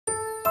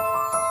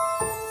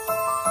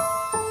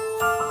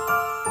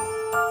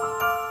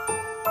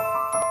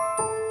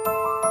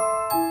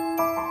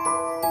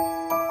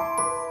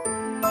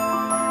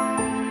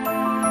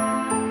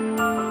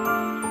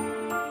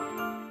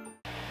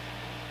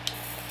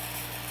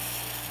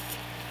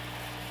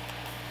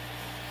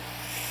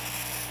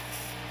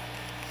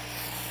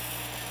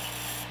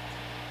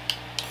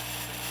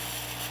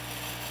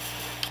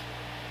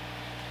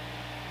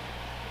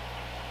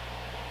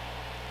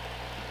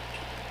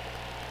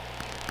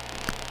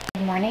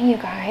morning, you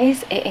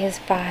guys. It is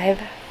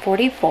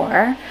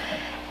 5:44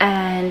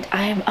 and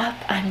I am up,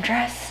 I'm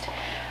dressed.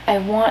 I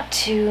want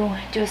to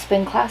do a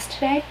spin class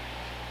today.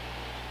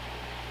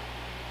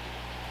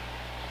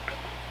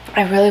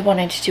 I really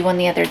wanted to do one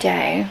the other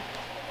day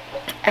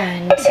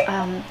and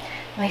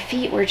my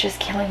feet were just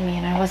killing me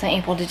and I wasn't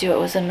able to do it. It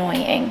was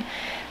annoying,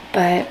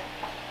 but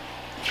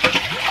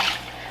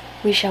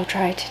we shall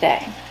try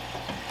today.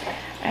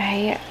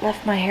 I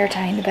left my hair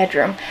tie in the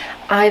bedroom.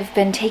 I've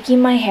been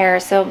taking my hair,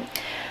 so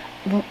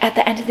at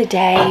the end of the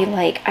day,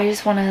 like, I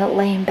just want to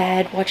lay in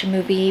bed, watch a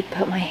movie,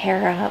 put my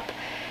hair up,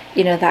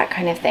 you know, that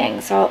kind of thing.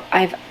 So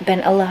I've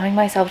been allowing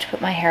myself to put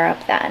my hair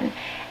up then,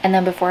 and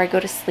then before I go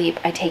to sleep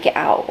I take it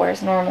out,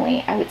 whereas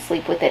normally I would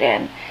sleep with it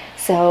in.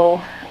 So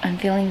I'm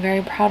feeling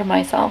very proud of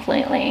myself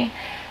lately.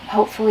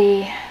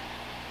 Hopefully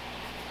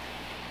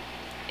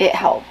it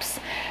helps.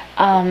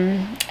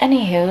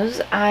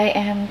 Anywho's, I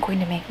am going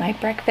to make my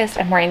breakfast.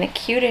 I'm wearing the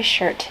cutest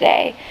shirt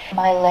today.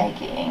 My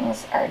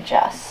leggings are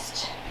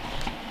just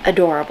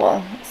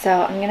adorable. So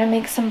I'm gonna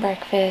make some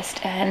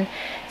breakfast and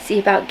see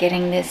about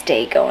getting this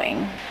day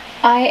going.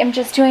 I am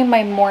just doing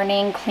my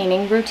morning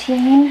cleaning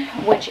routine,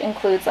 which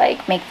includes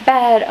like make the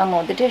bed,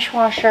 unload the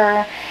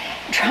dishwasher,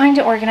 trying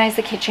to organize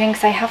the kitchen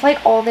because I have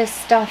like all this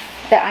stuff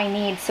that I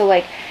need. So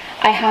like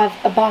I have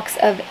a box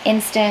of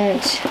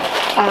instant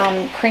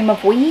cream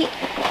of wheat,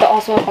 but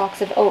also a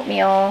box of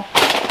oatmeal,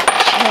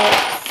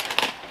 chips,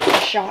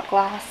 a shot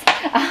glass.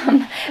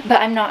 But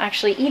I'm not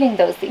actually eating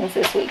those things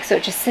this week, so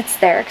it just sits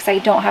there because I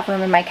don't have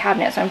room in my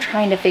cabinet. So I'm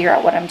trying to figure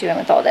out what I'm doing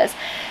with all this.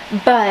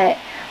 But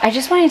I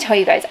just want to tell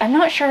you guys, I'm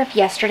not sure if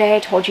yesterday I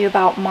told you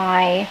about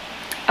my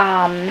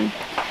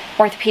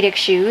orthopedic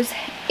shoes.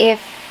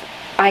 If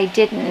I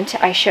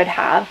didn't, I should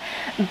have,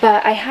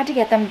 but I had to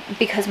get them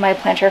because my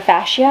plantar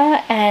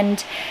fascia,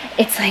 and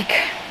it's like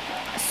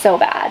so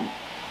bad.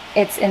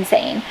 It's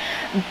insane.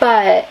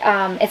 But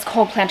it's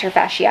called plantar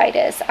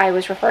fasciitis. I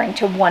was referring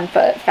to one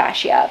foot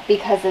fascia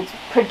because it's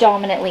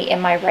predominantly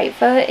in my right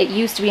foot. It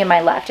used to be in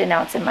my left and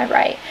now it's in my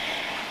right.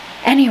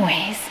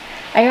 Anyways,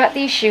 I got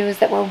these shoes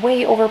that were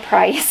way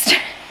overpriced.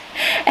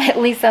 At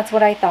least that's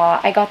what I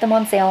thought. I got them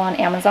on sale on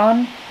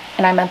Amazon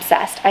and I'm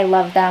obsessed. I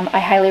love them. I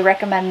highly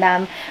recommend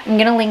them. I'm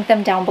gonna link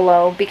them down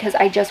below because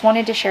I just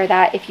wanted to share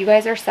that. If you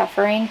guys are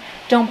suffering,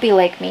 don't be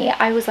like me.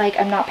 I was like,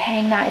 I'm not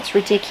paying that. It's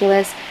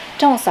ridiculous.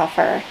 Don't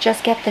suffer.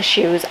 Just get the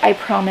shoes. I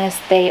promise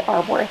they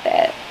are worth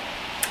it.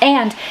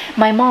 And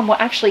my mom,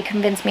 what actually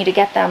convinced me to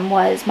get them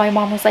was, my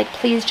mom was like,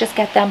 please just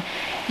get them.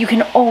 You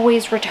can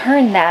always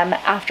return them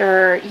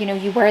after, you know,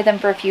 you wear them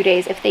for a few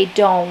days if they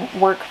don't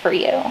work for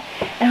you.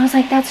 And I was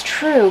like, that's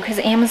true, because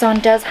Amazon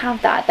does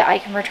have that I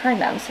can return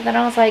them. So then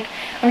I was like,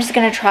 I'm just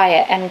gonna try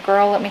it. And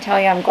girl, let me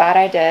tell you, I'm glad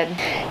I did.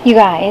 You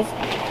guys,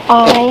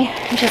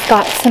 I just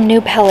got some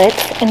new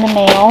pellets in the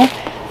mail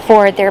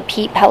for their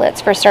peat pellets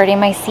for starting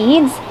my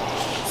seeds.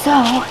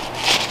 So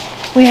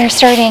we are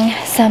starting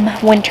some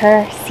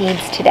winter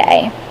seeds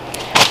today.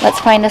 Let's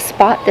find a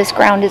spot. This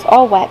ground is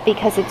all wet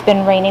because it's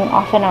been raining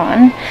off and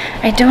on.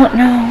 I don't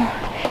know.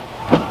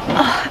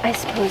 Oh, I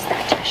suppose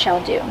that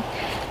shall do.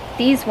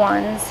 These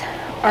ones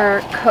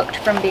are cooked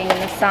from being in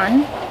the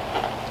sun.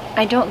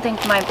 I don't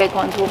think my big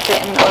ones will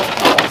fit in those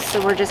holes, so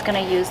we're just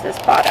going to use this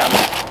bottom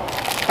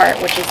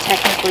part, which is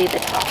technically the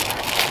top.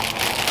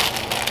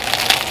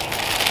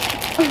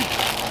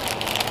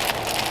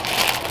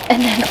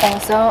 And then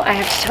also, I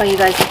have to tell you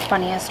guys the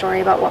funniest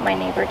story about what my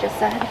neighbor just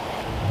said.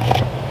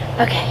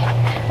 Okay,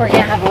 we're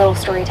gonna have a little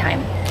story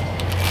time.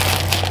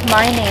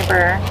 My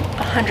neighbor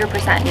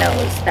 100%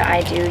 knows that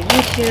I do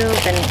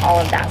YouTube and all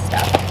of that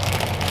stuff.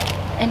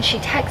 And she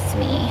texts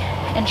me,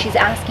 and she's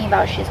asking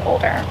about, she's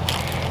older.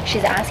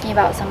 She's asking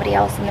about somebody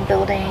else in the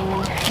building,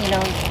 you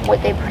know,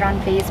 what they put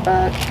on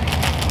Facebook.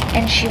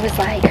 And she was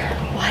like,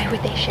 why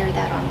would they share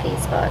that on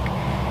Facebook?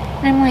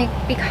 And I'm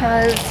like,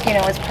 because, you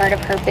know, it's part of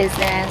her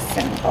business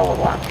and blah, blah,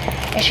 blah.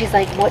 And she's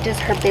like, what does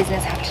her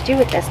business have to do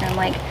with this? And I'm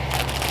like,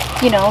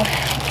 you know,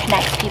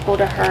 connects people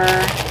to her,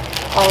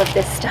 all of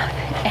this stuff.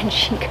 And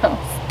she goes,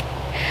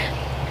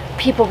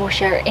 people will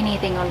share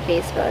anything on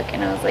Facebook.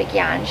 And I was like,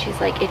 yeah. And she's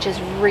like, it just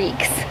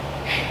reeks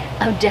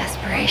of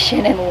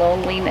desperation and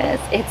loneliness.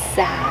 It's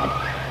sad.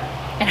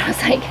 And I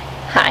was like,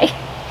 hi,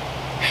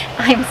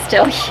 I'm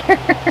still here.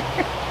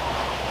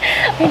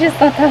 I just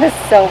thought that was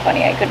so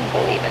funny. I couldn't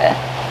believe it.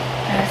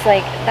 I was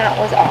like, that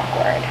was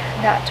awkward.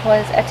 That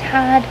was a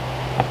tad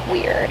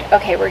weird.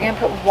 Okay, we're gonna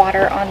put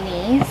water on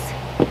these.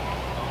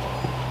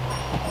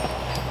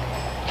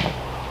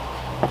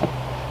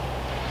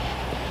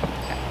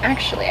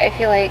 Actually, I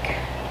feel like,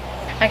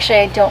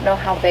 I don't know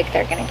how big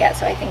they're gonna get,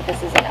 so I think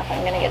this is enough.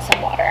 I'm gonna get some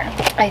water.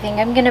 I think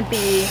I'm gonna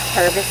be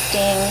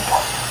harvesting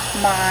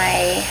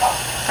my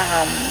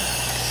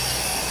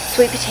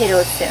sweet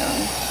potatoes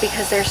soon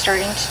because they're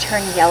starting to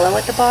turn yellow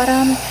at the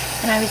bottom.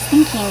 And I was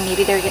thinking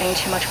maybe they're getting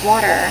too much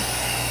water,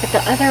 but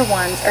the other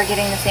ones are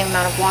getting the same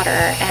amount of water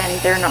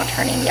and they're not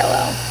turning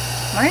yellow.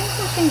 Why aren't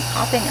these things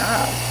popping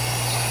up?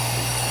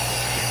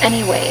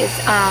 Anyways,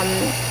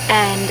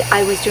 and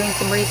I was doing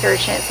some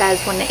research and it says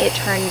when it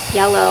turns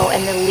yellow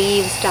and the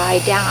leaves die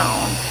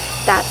down,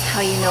 that's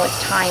how you know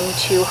it's time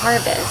to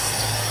harvest.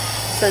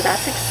 So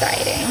that's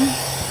exciting.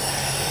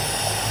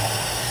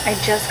 I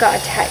just got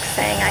a text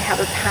saying I have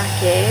a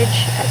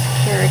package at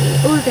security.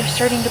 Oh, they're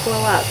starting to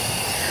blow up.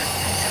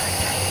 I'm so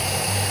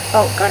excited.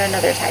 Oh, got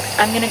another text.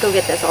 I'm gonna go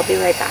get this. I'll be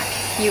right back.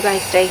 You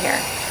guys stay here.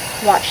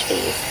 Watch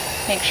these.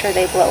 Make sure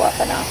they blow up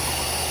enough.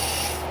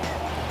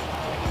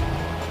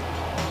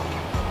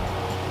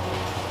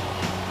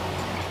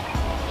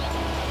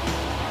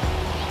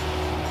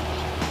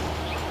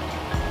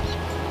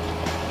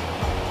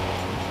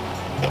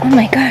 Oh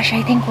my gosh,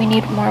 I think we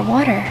need more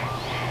water.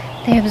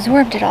 They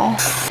absorbed it all.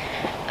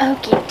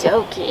 Okie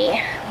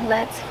dokie.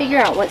 Let's figure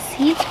out what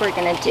seeds we're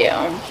gonna do.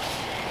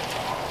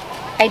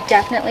 I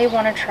definitely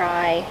want to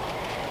try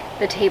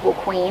the Table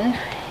Queen.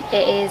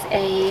 It is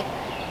a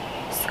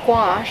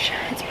squash.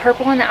 It's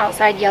purple on the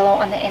outside, yellow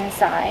on the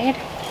inside.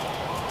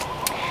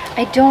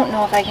 I don't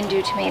know if I can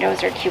do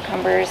tomatoes or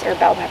cucumbers or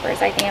bell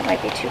peppers. I think it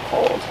might be too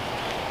cold.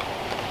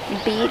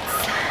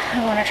 Beets,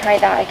 I want to try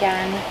that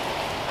again.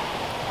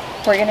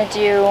 We're gonna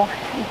do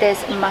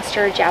this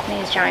mustard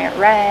Japanese giant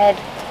red.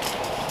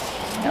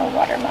 No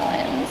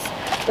watermelons.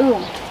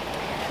 Ooh,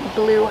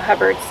 blue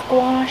Hubbard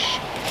squash.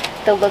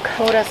 The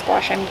Lakota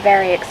squash I'm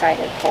very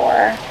excited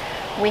for.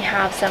 We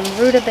have some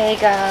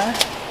rutabaga,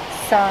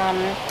 some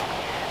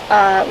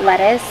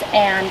lettuce,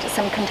 and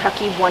some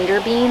Kentucky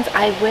Wonder Beans.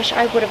 I wish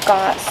I would have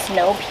got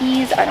snow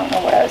peas. I don't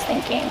know what I was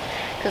thinking,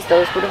 because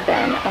those would have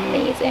been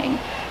amazing.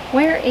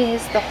 Where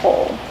is the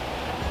hole?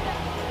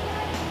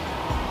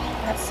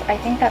 I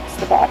think that's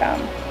the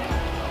bottom.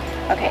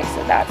 Okay,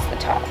 so that's the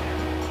top.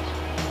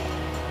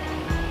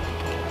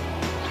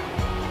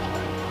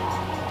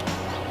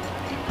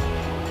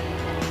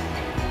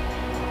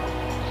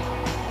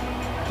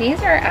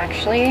 These are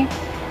actually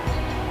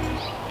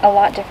a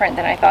lot different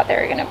than I thought they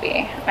were going to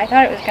be. I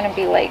thought it was going to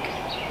be like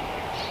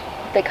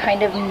the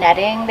kind of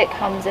netting that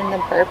comes in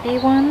the burpee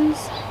ones.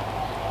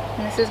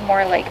 And this is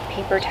more like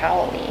paper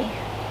towel-y.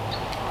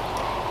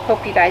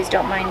 Hope you guys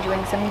don't mind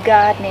doing some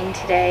gardening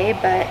today,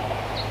 but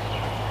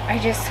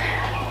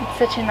it's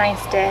such a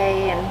nice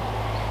day and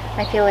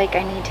I feel like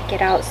I need to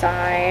get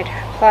outside.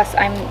 Plus,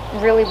 I'm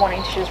really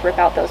wanting to just rip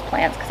out those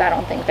plants because I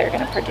don't think they're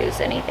going to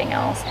produce anything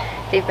else.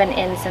 They've been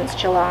in since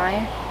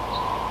July.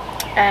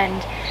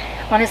 And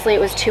honestly, it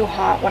was too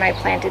hot when I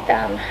planted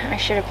them. I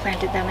should have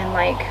planted them in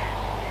like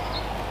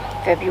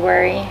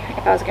February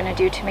if I was going to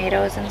do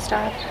tomatoes and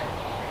stuff.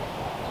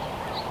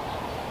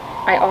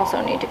 I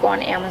also need to go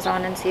on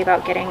Amazon and see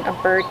about getting a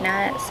bird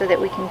net so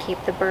that we can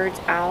keep the birds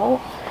out.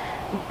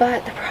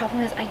 But the problem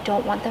is I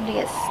don't want them to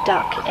get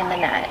stuck in the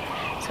net.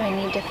 So I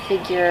need to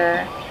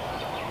figure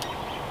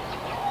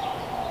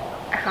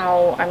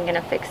how I'm going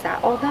to fix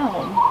that.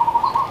 Although,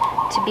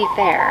 to be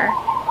fair,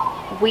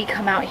 we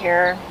come out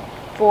here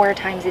 4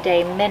 times a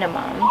day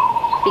minimum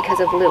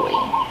because of Louis.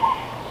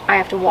 I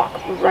have to walk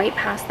right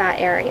past that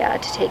area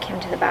to take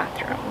him to the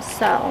bathroom.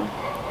 So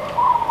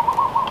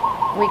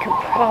we could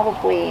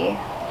probably,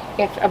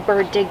 if a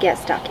bird did get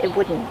stuck, it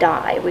wouldn't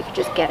die. We could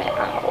just get it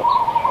out.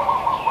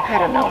 I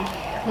don't know.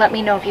 Let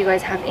me know if you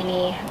guys have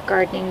any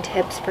gardening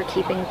tips for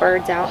keeping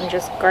birds out and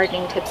just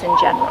gardening tips in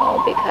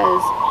general,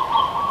 because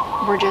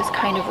we're just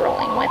kind of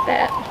rolling with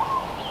it.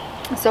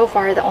 So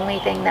far, the only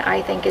thing that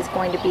I think is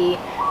going to be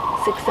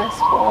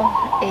successful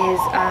is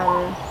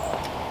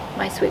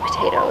my sweet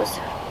potatoes.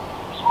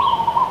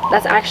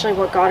 That's actually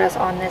what got us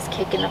on this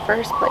kick in the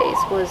first place,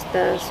 was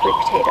the sweet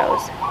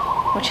potatoes,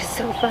 which is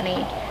so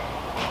funny.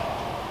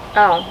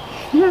 Oh,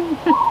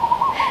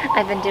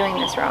 I've been doing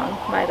this wrong,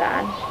 my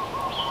bad.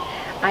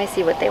 I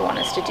see what they want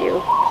us to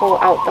do. Pull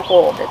out the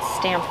hole that's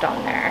stamped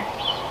on there.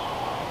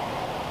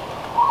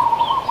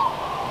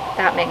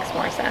 That makes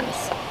more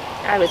sense.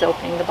 I was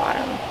opening the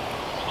bottom.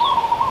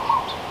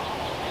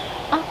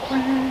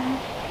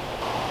 Awkward.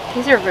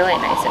 These are really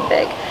nice and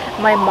big.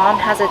 My mom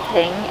has a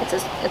thing.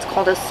 It's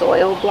called a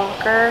soil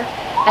blocker,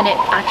 and it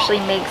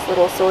actually makes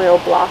little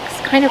soil blocks,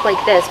 kind of like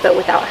this, but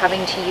without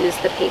having to use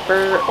the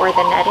paper or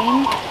the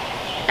netting.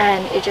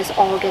 And it just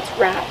all gets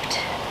wrapped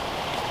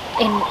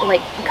in,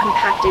 like,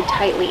 compacted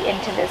tightly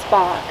into this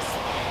box,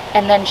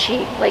 and then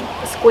she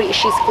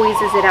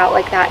squeezes it out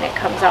like that, and it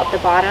comes out the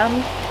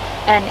bottom,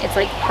 and it's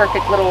like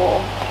perfect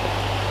little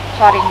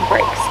potting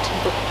breaks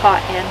to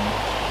pot in.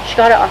 She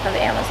got it off of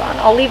Amazon.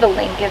 I'll leave a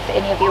link if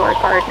any of you are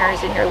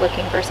gardeners and you're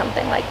looking for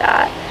something like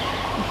that.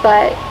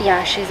 But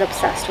yeah, she's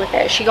obsessed with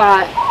it. She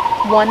got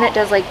one that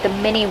does like the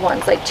mini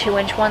ones, like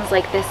 2-inch ones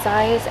like this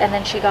size, and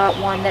then she got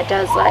one that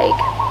does like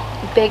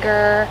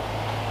bigger,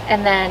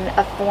 and then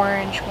a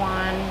 4-inch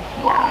one.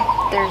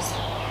 Yeah, there's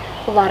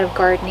a lot of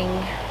gardening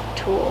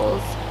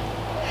tools.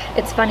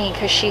 It's funny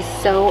because she's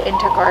so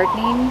into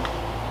gardening,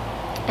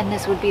 and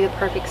this would be the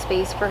perfect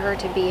space for her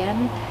to be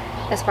in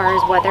as far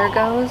as weather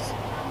goes,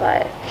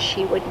 but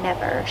she would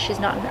never. She's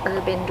not an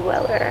urban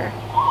dweller.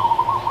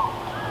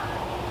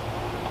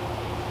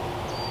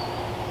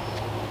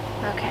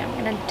 Okay, I'm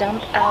gonna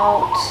dump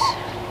out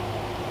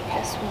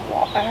this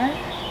water.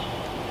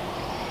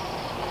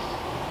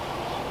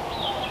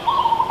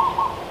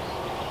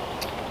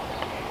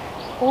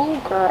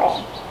 Oh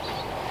girl,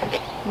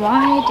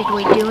 Why did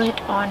we do it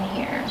on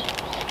here?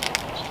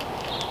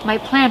 My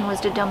plan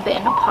was to dump it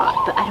in a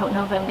pot, but I don't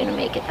know if I'm gonna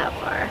make it that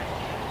far.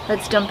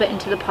 Let's dump it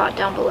into the pot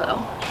down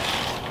below.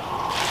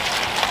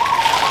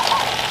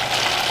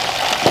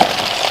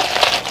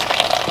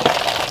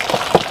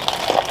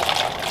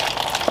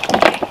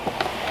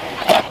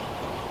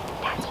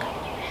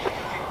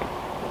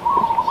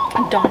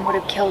 Dawn would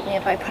have killed me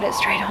if I put it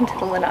straight onto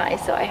the lanai,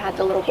 so I had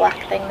the little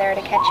black thing there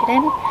to catch it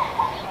in.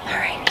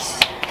 Alright,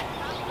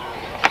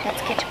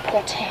 let's get to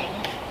potting.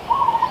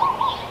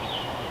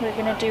 We're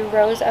gonna do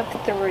rows of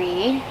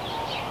 3.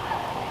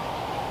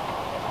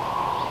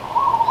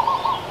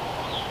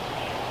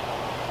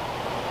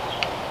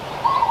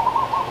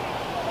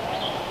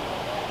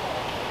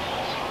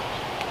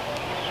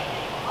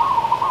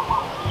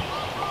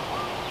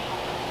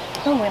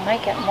 Oh, we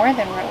might get more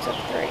than rows of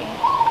 3.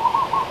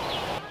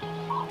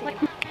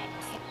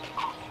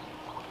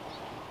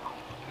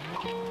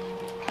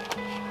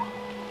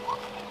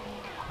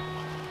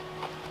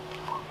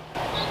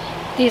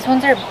 These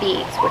ones are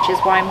beads, which is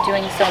why I'm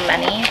doing so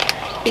many,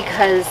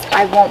 because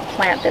I won't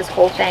plant this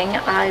whole thing.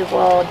 I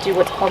will do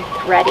what's called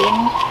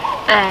threading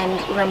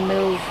and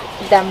remove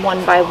them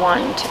one by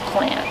one to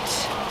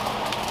plant.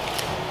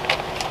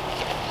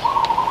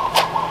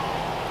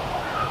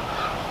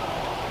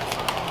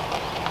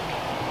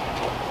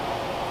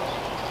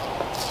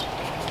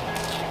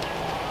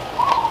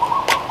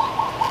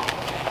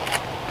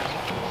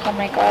 Oh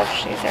my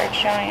gosh, these are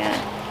giant.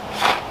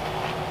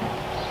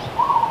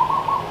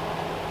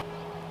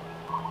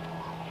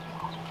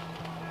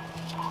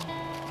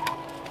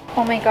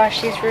 Oh my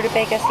gosh, these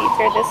rutabaga seeds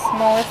are the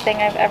smallest thing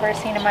I've ever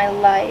seen in my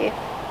life.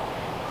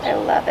 I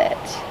love it.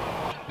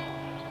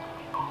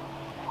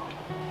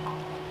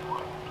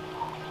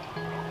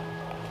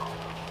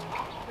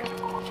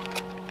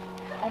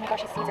 Oh my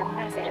gosh, these seeds are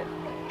massive.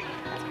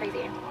 That's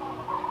crazy.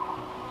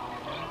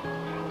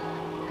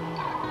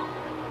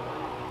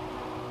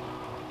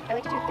 I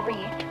like to do 3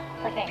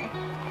 per thing.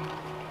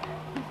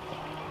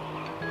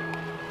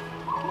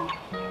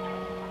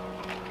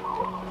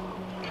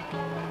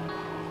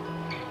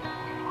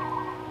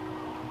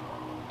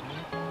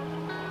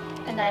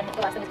 And then the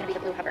last thing is going to be the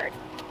blue Hubbard.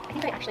 I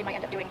think I actually might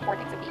end up doing 4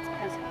 things of beads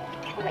because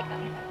we like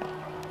them.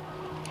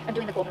 I'm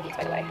doing the golden beads,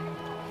 by the way.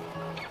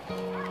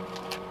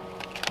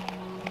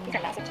 These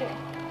are massive too.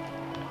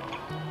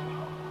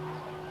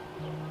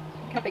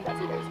 Look how big that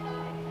seed is.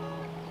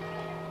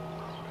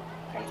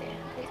 Crazy,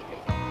 crazy,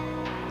 crazy.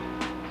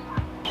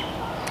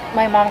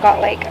 My mom got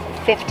like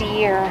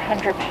 50 or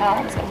 100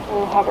 pounds of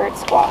blue Hubbard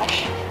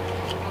squash.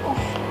 Oof,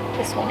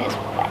 this one is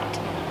wet.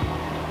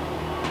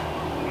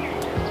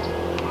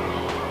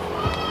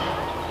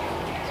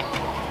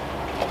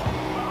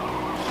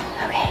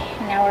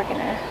 Now we're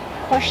gonna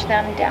push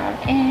them down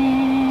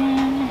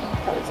in and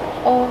close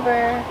it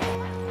over.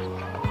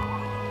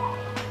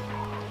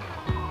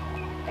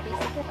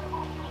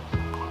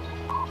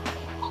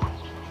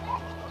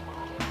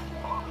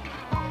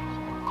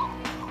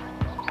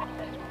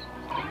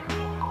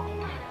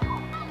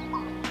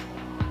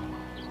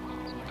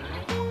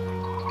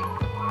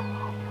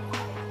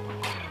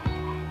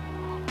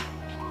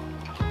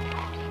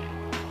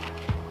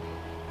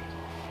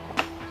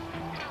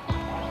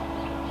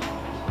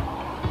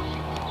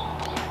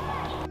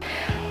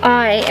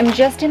 I am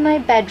just in my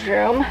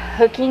bedroom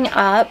hooking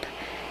up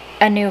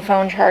a new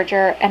phone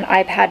charger, an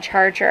iPad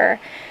charger.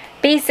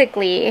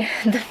 Basically,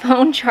 the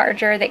phone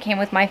charger that came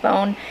with my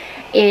phone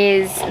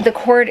the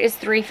cord is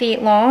 3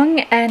 feet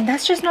long, and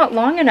that's just not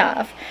long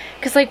enough.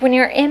 Because like when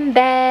you're in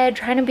bed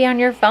trying to be on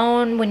your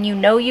phone when you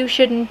know you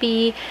shouldn't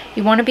be,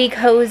 you want to be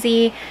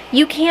cozy,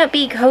 you can't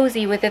be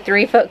cozy with a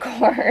 3-foot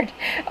cord.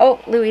 Oh,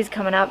 Louie's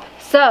coming up.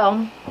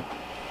 So,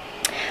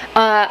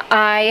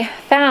 I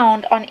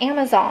found on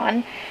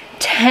Amazon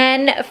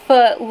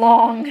 10-foot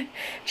long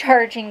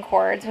charging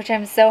cords, which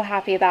I'm so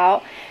happy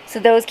about. So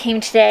those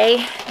came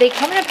today. They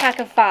come in a pack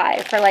of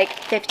 5 for like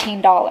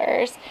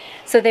 $15.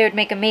 So they would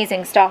make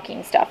amazing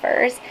stocking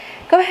stuffers.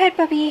 Go ahead,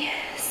 Bobbie.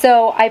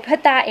 So I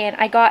put that in.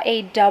 I got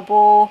a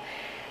double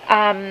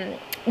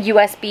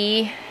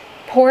USB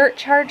port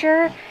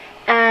charger,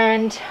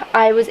 and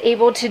I was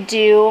able to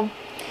do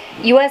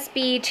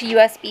USB to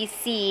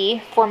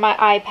USB-C for my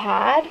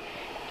iPad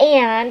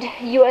and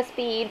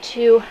USB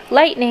to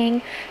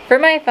Lightning for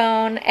my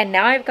phone, and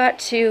now I've got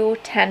 2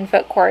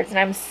 10-foot cords, and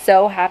I'm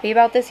so happy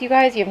about this, you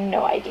guys. You have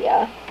no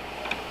idea.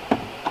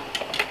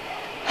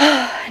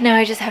 Now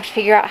I just have to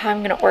figure out how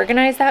I'm going to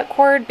organize that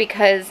cord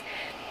because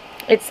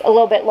it's a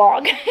little bit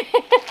long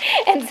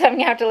and so I'm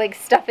gonna have to like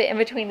stuff it in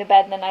between the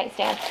bed and the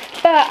nightstand.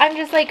 But I'm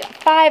just like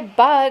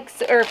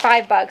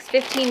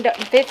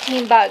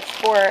 $15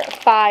 for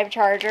 5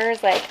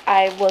 chargers. Like,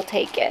 I will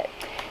take it.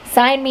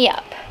 Sign me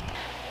up.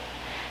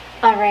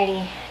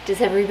 Alrighty,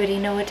 does everybody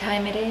know what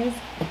time it is?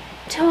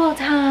 Tool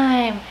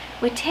time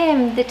with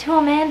Tim, the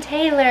tool man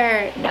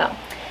Taylor. No,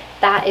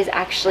 that is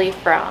actually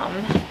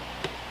from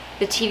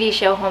the TV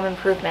show Home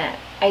Improvement.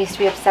 I used to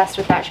be obsessed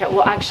with that show.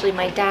 Well, actually,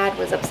 my dad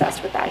was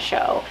obsessed with that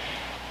show.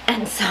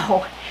 And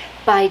so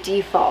by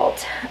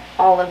default,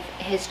 all of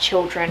his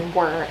children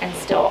were and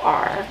still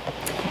are.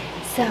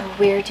 So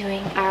we're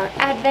doing our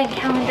advent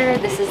calendar.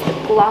 This is the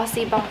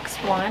glossy box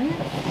one.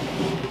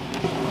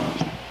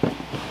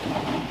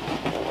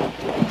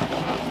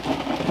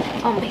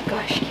 Oh my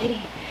gosh,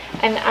 Katie.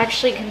 I'm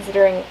actually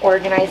considering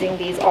organizing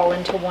these all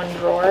into one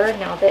drawer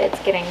now that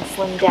it's getting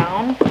slimmed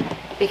down,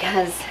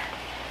 because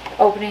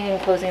opening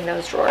and closing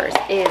those drawers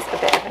is a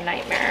bit of a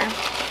nightmare.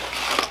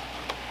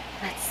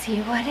 Let's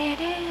see what it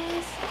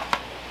is.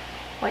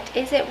 What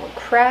is it?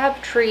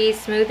 Crabtree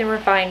Smooth and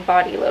Refined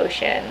Body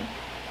Lotion.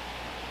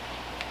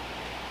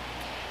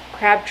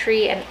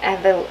 Crabtree and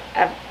Evelyn.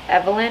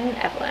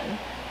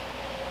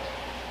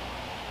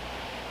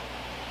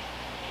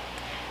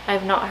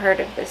 I've not heard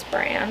of this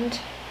brand.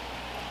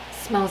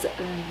 Smells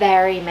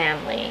very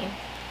manly.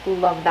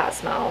 Love that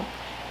smell.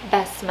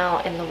 Best smell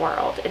in the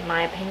world, in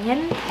my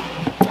opinion. Okay,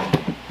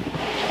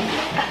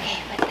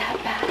 put that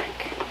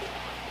back.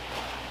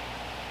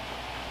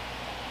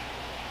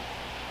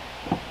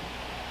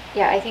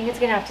 Yeah, I think it's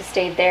gonna have to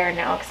stay there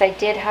now, because I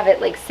did have it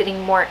like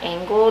sitting more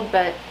angled,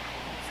 but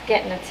it's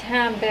getting a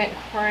tad bit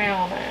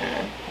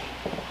crowded.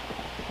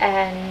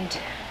 And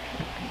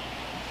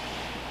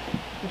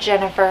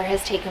Jennifer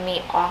has taken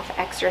me off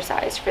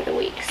exercise for the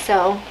week,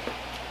 so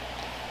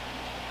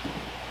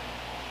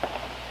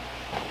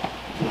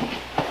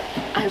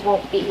I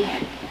won't be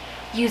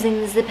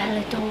using the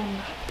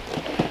Peloton.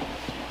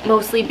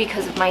 Mostly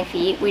because of my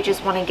feet. We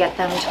just want to get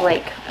them to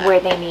like where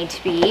they need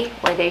to be,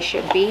 where they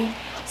should be,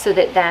 so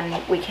that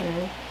then we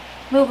can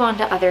move on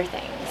to other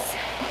things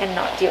and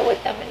not deal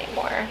with them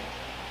anymore.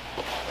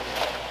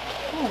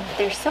 Oh,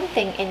 there's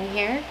something in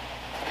here.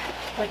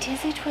 What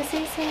is it? What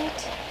is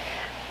it?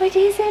 What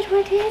is it?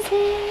 What is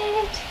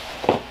it?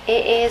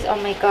 It is, oh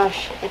my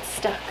gosh, it's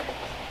stuck.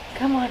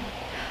 Come on.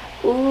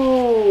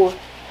 Ooh.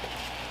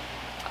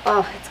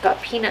 Oh, it's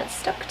got peanuts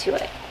stuck to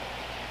it.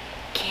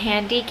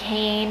 Candy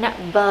cane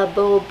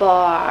bubble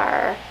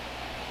bar.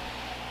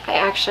 I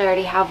actually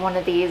already have one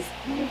of these,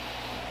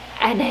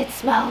 and it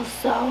smells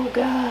so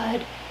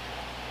good.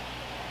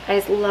 I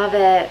just love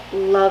it.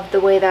 Love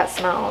the way that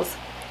smells.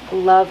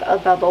 Love a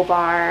bubble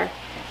bar.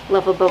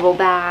 Love a bubble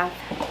bath.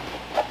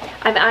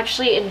 I'm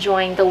actually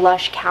enjoying the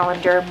Lush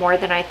calendar more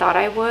than I thought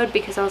I would,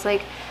 because I was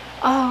like,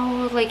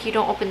 oh, like you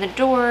don't open the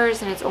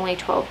doors and it's only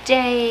 12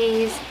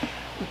 days,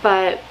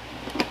 but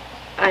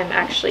I'm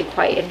actually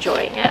quite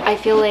enjoying it. I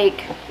feel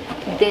like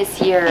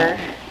this year,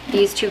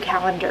 these two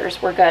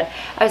calendars were good.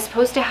 I was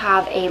supposed to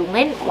have a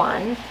lint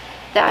one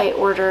that I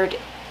ordered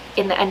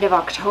in the end of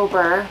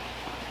October,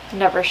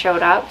 never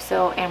showed up,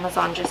 so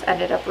Amazon just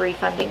ended up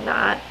refunding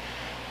that.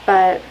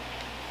 But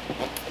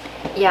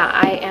yeah,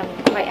 I am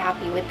quite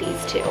happy with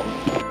these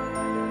two.